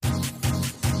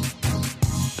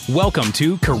Welcome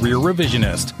to Career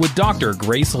Revisionist with Dr.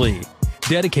 Grace Lee,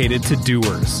 dedicated to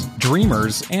doers,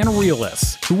 dreamers, and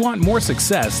realists who want more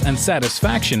success and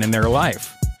satisfaction in their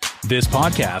life. This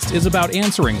podcast is about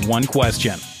answering one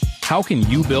question. How can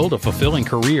you build a fulfilling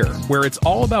career where it's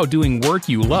all about doing work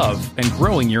you love and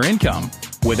growing your income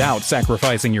without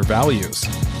sacrificing your values?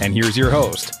 And here's your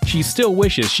host. She still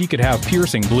wishes she could have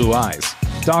piercing blue eyes,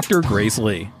 Dr. Grace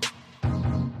Lee.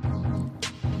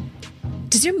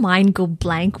 Does your mind go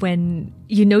blank when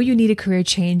you know you need a career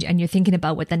change and you're thinking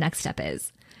about what the next step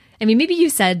is? I mean, maybe you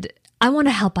said, I want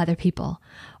to help other people,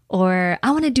 or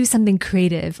I want to do something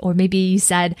creative, or maybe you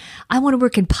said, I want to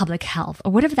work in public health,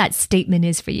 or whatever that statement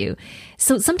is for you.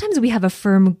 So sometimes we have a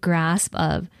firm grasp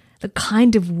of the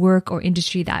kind of work or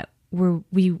industry that we're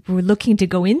looking to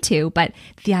go into, but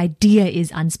the idea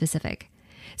is unspecific.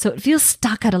 So it feels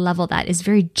stuck at a level that is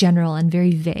very general and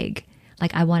very vague,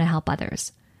 like I want to help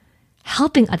others.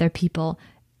 Helping other people,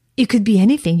 it could be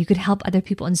anything. You could help other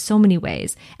people in so many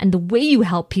ways. And the way you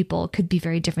help people could be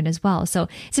very different as well. So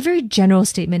it's a very general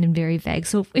statement and very vague.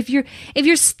 So if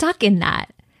you're stuck in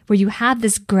that, where you have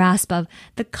this grasp of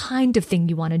the kind of thing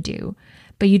you want to do,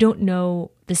 but you don't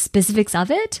know the specifics of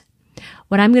it,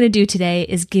 what I'm going to do today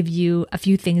is give you a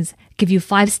few things, give you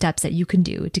 5 steps that you can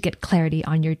do to get clarity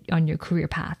on your career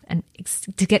path and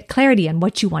to get clarity on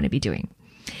what you want to be doing.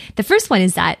 The first one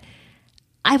is that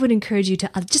I would encourage you to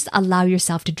just allow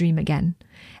yourself to dream again.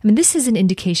 I mean, this is an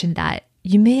indication that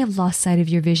you may have lost sight of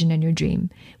your vision and your dream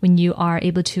when you are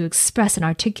able to express and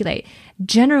articulate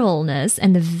generalness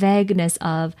and the vagueness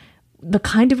of the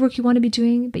kind of work you want to be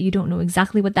doing, but you don't know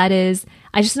exactly what that is.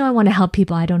 I just know I want to help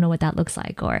people. I don't know what that looks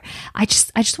like. Or I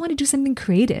just want to do something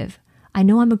creative. I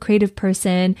know I'm a creative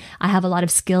person. I have a lot of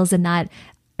skills in that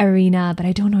arena, but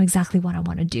I don't know exactly what I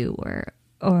want to do or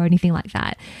anything like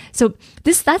that. So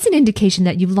that's an indication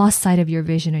that you've lost sight of your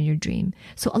vision or your dream.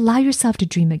 So allow yourself to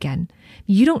dream again.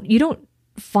 You don't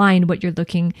find what you're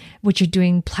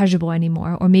doing pleasurable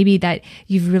anymore, or maybe that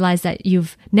you've realized that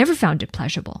you've never found it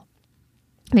pleasurable.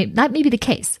 That may be the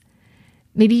case.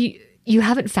 Maybe you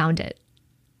haven't found it,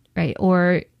 right?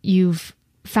 Or you've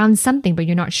found something, but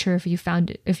you're not sure if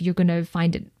you're going to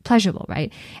find it pleasurable,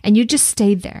 right? And you just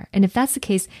stayed there. And if that's the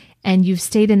case, and you've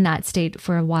stayed in that state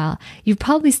for a while, you've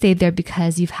probably stayed there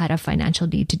because you've had a financial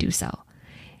need to do so.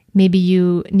 Maybe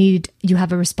you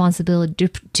have a responsibility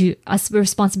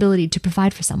to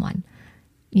provide for someone,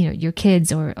 your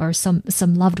kids or some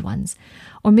loved ones.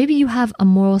 Or maybe you have a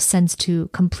moral sense to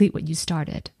complete what you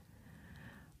started.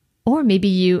 Or maybe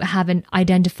you haven't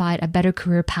identified a better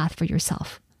career path for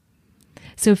yourself.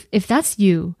 So if that's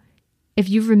you, if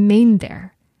you've remained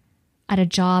there at a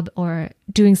job or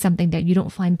doing something that you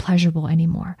don't find pleasurable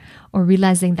anymore, or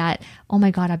realizing that, oh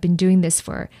my God, I've been doing this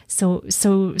for so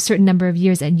certain number of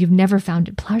years and you've never found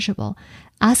it pleasurable,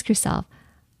 ask yourself,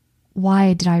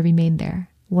 why did I remain there?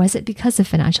 Was it because of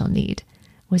financial need?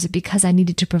 Was it because I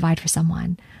needed to provide for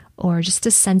someone? Or just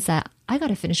a sense that I got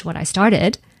to finish what I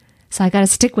started, so I got to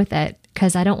stick with it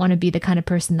because I don't want to be the kind of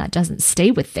person that doesn't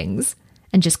stay with things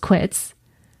and just quits.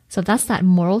 So if that's that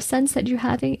moral sense that you're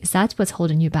having, is that what's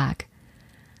holding you back?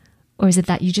 Or is it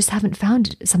that you just haven't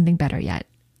found something better yet?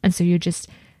 And so you're just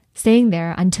staying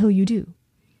there until you do.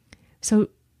 So,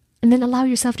 and then allow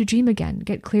yourself to dream again.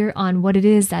 Get clear on what it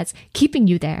is that's keeping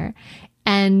you there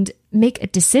and make a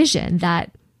decision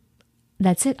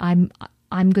that's it. I'm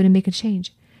going to make a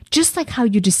change. Just like how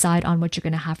you decide on what you're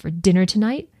going to have for dinner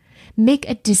tonight, make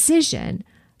a decision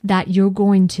that you're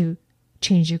going to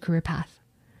change your career path,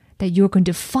 that you're going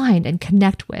to find and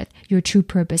connect with your true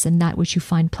purpose and that which you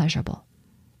find pleasurable.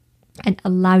 And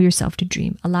allow yourself to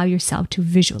dream, allow yourself to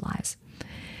visualize.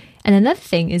 And another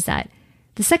thing is that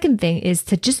the second thing is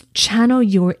to just channel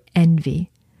your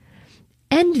envy.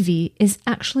 Envy is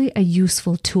actually a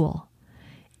useful tool.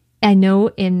 I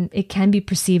know it can be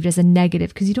perceived as a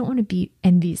negative because you don't want to be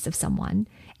envious of someone.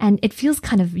 And it feels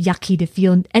kind of yucky to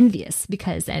feel envious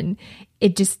because then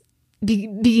it just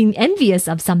being envious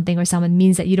of something or someone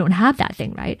means that you don't have that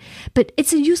thing, right? But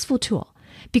it's a useful tool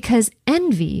because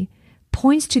envy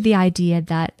points to the idea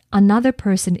that another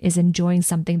person is enjoying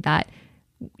something that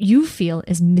you feel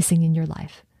is missing in your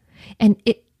life. And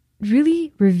it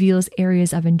really reveals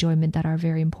areas of enjoyment that are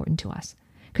very important to us.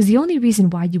 Because the only reason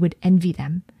why you would envy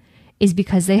them is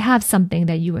because they have something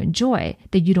that you enjoy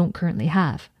that you don't currently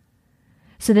have.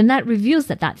 So then that reveals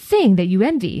that thing that you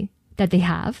envy that they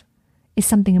have is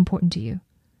something important to you.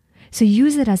 So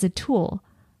use it as a tool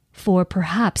for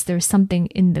perhaps there's something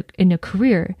in a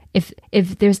career, if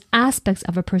there's aspects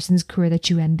of a person's career that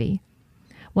you envy.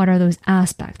 What are those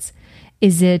aspects?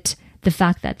 Is it the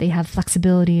fact that they have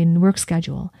flexibility in work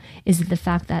schedule? Is it the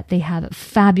fact that they have a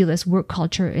fabulous work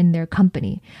culture in their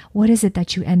company? What is it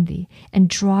that you envy? And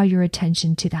draw your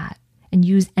attention to that and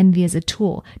use envy as a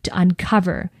tool to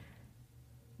uncover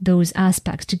those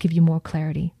aspects to give you more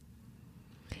clarity.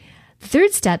 The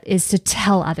third step is to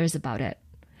tell others about it,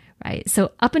 right?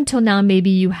 So up until now, maybe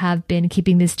you have been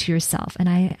keeping this to yourself. And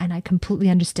I completely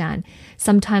understand.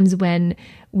 Sometimes when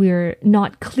we're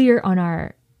not clear on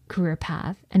our career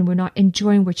path and we're not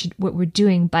enjoying what we're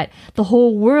doing, but the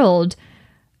whole world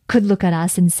could look at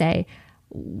us and say,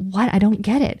 what? I don't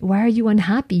get it. Why are you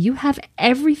unhappy? You have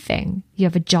everything. You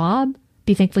have a job.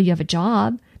 Be thankful you have a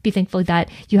job. Be thankful that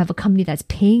you have a company that's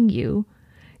paying you.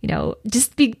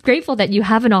 Just be grateful that you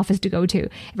have an office to go to,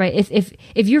 right?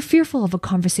 If you're fearful of a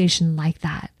conversation like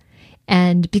that,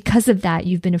 and because of that,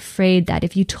 you've been afraid that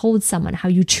if you told someone how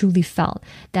you truly felt,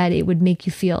 that it would make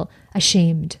you feel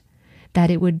ashamed, that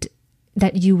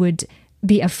you would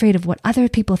be afraid of what other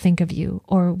people think of you,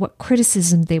 or what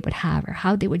criticism they would have, or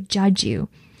how they would judge you.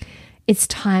 It's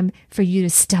time for you to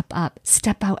step out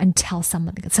and tell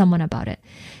someone about it.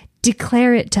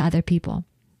 Declare it to other people,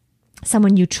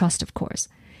 someone you trust, of course.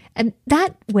 And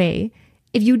that way,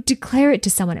 if you declare it to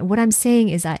someone, and what I'm saying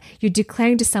is that you're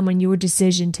declaring to someone your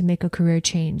decision to make a career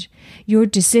change, your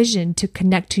decision to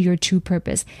connect to your true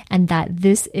purpose, and that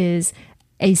this is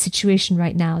a situation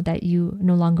right now that you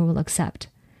no longer will accept.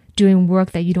 Doing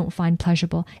work that you don't find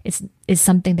pleasurable is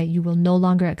something that you will no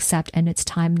longer accept, and it's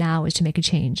time now is to make a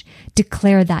change.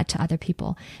 Declare that to other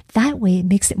people. That way it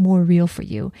makes it more real for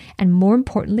you. And more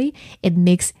importantly, it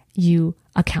makes you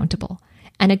accountable.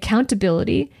 And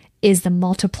accountability is the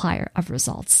multiplier of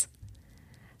results.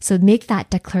 So make that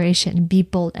declaration, be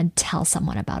bold, and tell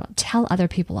someone about it. Tell other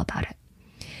people about it.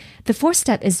 The fourth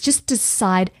step is just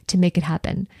decide to make it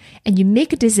happen. And you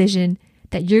make a decision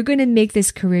that you're going to make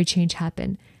this career change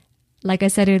happen. Like I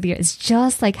said earlier, it's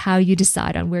just like how you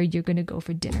decide on where you're going to go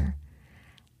for dinner.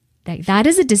 That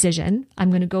is a decision.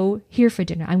 I'm going to go here for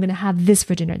dinner. I'm going to have this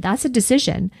for dinner. That's a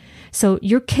decision. So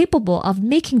you're capable of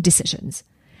making decisions.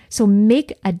 So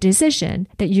make a decision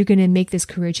that you're going to make this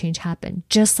career change happen,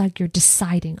 just like you're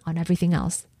deciding on everything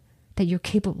else that you're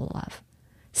capable of.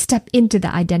 Step into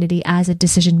the identity as a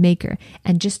decision maker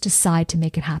and just decide to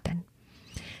make it happen.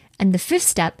 And the fifth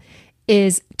step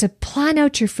is to plan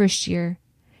out your first year,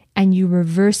 and you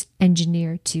reverse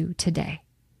engineer to today.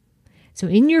 So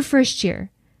in your first year,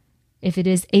 if it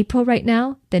is April right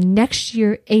now, then next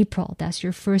year, April, that's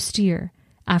your first year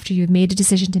after you've made a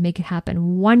decision to make it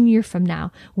happen. 1 year from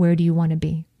now, where do you want to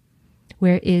be?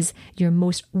 Where is your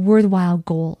most worthwhile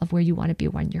goal of where you want to be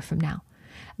 1 year from now?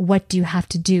 What do you have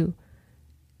to do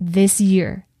this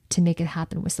year to make it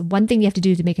happen? What's the one thing you have to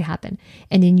do to make it happen?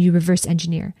 And then you reverse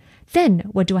engineer. Then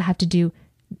what do I have to do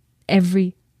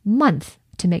every month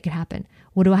to make it happen?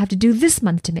 What do I have to do this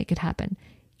month to make it happen?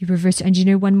 You reverse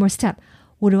engineer one more step.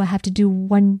 What do I have to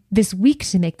do this week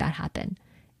to make that happen?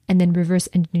 And then reverse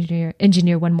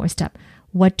engineer one more step.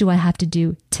 What do I have to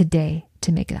do today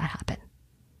to make that happen?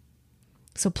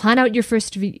 So plan out your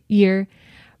first year,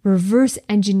 reverse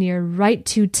engineer right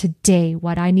to today,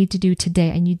 what I need to do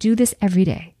today. And you do this every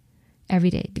day,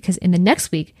 because in the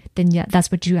next week, then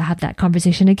that's what you have that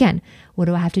conversation again. What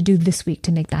do I have to do this week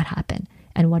to make that happen?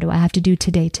 And what do I have to do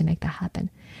today to make that happen?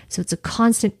 So it's a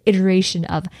constant iteration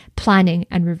of planning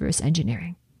and reverse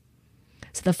engineering.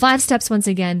 So the 5 steps, once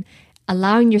again,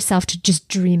 allowing yourself to just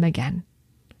dream again,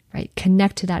 right?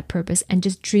 Connect to that purpose and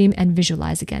just dream and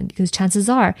visualize again, because chances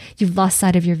are you've lost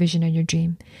sight of your vision and your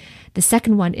dream. The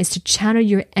second one is to channel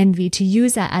your envy, to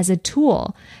use that as a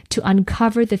tool to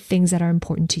uncover the things that are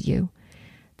important to you.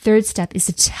 Third step is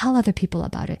to tell other people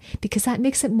about it, because that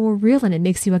makes it more real and it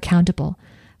makes you accountable.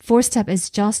 Fourth step is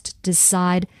just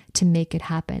decide to make it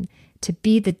happen, to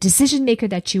be the decision maker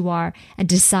that you are and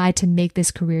decide to make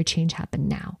this career change happen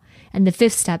now. And the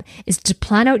fifth step is to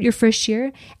plan out your first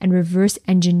year and reverse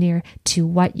engineer to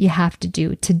what you have to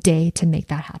do today to make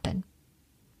that happen.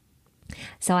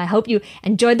 So I hope you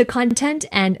enjoyed the content,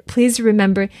 and please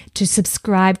remember to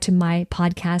subscribe to my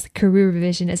podcast, Career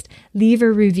Revisionist. Leave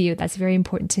a review. That's very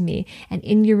important to me. And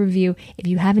in your review, if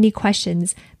you have any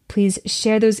questions, please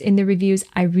share those in the reviews.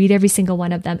 I read every single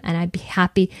one of them, and I'd be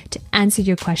happy to answer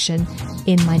your question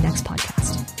in my next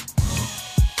podcast.